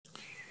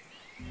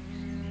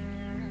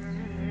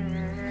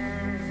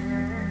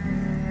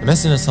The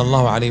Messenger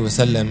sallallahu alayhi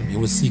wasallam, he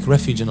would seek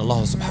refuge in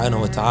Allah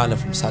subhanahu wa ta'ala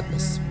from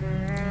sadness.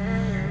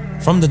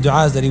 From the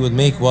du'as that he would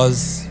make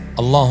was,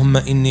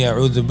 Allahumma inni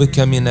a'udhu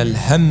bika min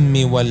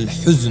al-hammi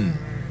wal-huzn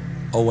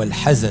or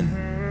wal-hazan.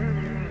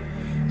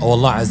 O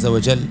Allah Azza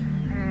wa Jal,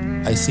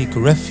 I seek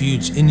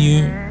refuge in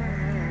you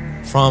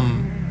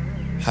from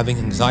having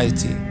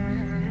anxiety,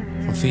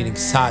 from feeling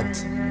sad,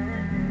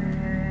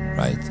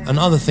 right? And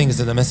other things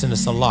that the Messenger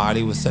sallallahu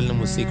alayhi wasallam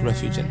would seek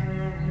refuge in,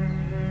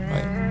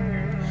 right?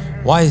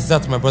 Why is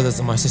that, my brothers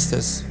and my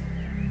sisters?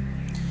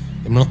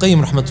 Ibn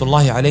al-Qayyim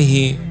rahmatullahi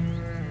alayhi,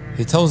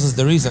 he tells us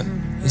the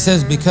reason. He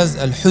says, because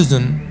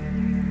al-huzn,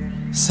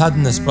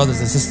 sadness, brothers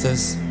and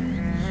sisters,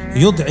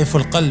 يضعف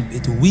القلب,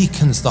 it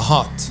weakens the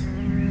heart.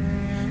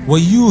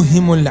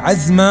 ويوهم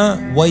العزم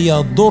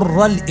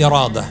ويضر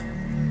الإرادة.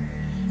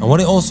 And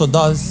what it also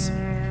does,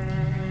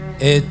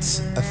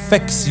 it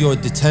affects your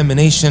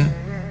determination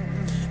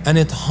and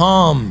it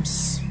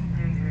harms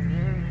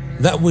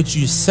that which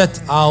you set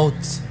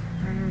out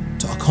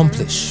to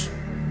accomplish,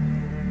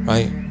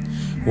 right?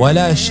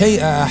 وَلَا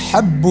شَيْءَ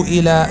أَحَبُّ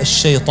إِلَىٰ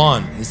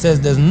الشَّيْطَانِ. He says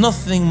there's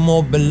nothing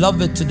more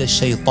beloved to the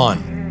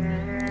shaitan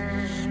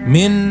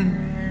مِن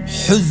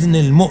حُزْنِ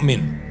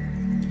الْمُؤْمِنِ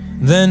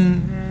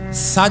than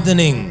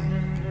saddening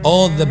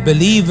or the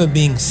believer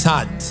being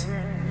sad.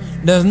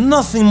 There's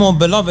nothing more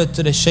beloved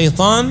to the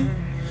shaitan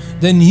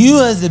than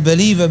you as a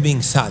believer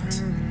being sad.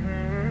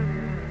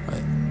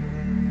 Right?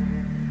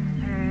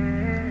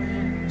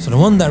 So the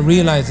one that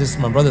realizes,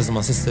 my brothers and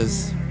my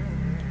sisters,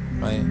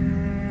 right,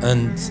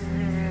 and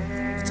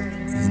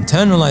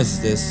internalizes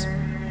this,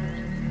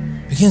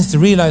 begins to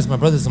realize, my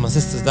brothers and my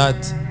sisters,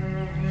 that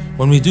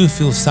when we do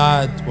feel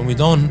sad, when we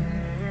don't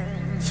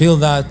feel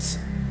that,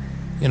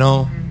 you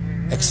know,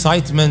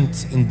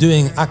 excitement in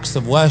doing acts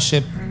of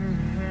worship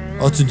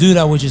or to do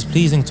that which is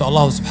pleasing to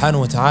Allah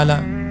subhanahu wa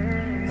ta'ala,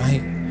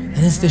 right? And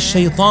it's the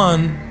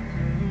shaitan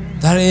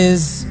that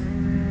is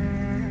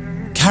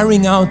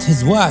carrying out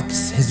his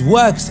works. His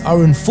works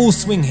are in full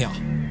swing here.